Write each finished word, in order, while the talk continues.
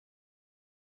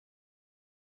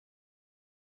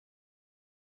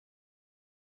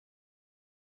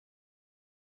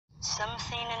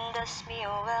Something does me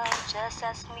well, just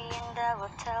ask me and I will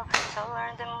tell. So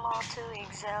learn them all to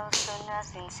excel, so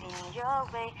nothing's in your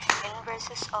way.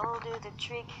 Inverses all do the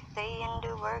trick, they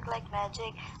do work like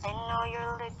magic. I know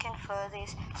you're looking for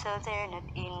this, so they're not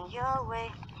in your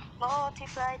way.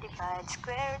 Multiply, divide,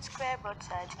 square root, square both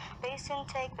sides. Base and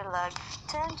take the log,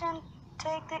 tangent,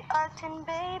 take the arctan,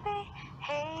 baby.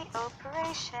 Hey,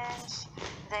 operations,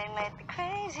 they might be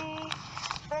crazy,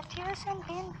 but use an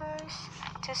inverse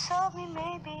to solve me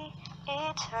maybe.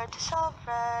 It's hard to solve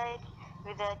right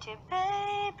without you,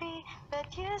 baby,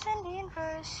 but use an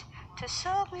inverse to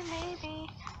solve me maybe.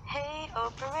 Hey,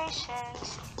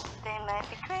 operations, they might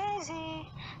be crazy,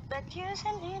 but use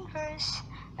an inverse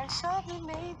and solve me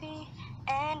maybe.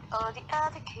 And all the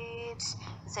other kids,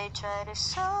 they try to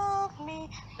solve me,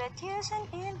 but use an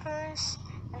inverse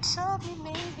and solve me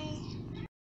maybe.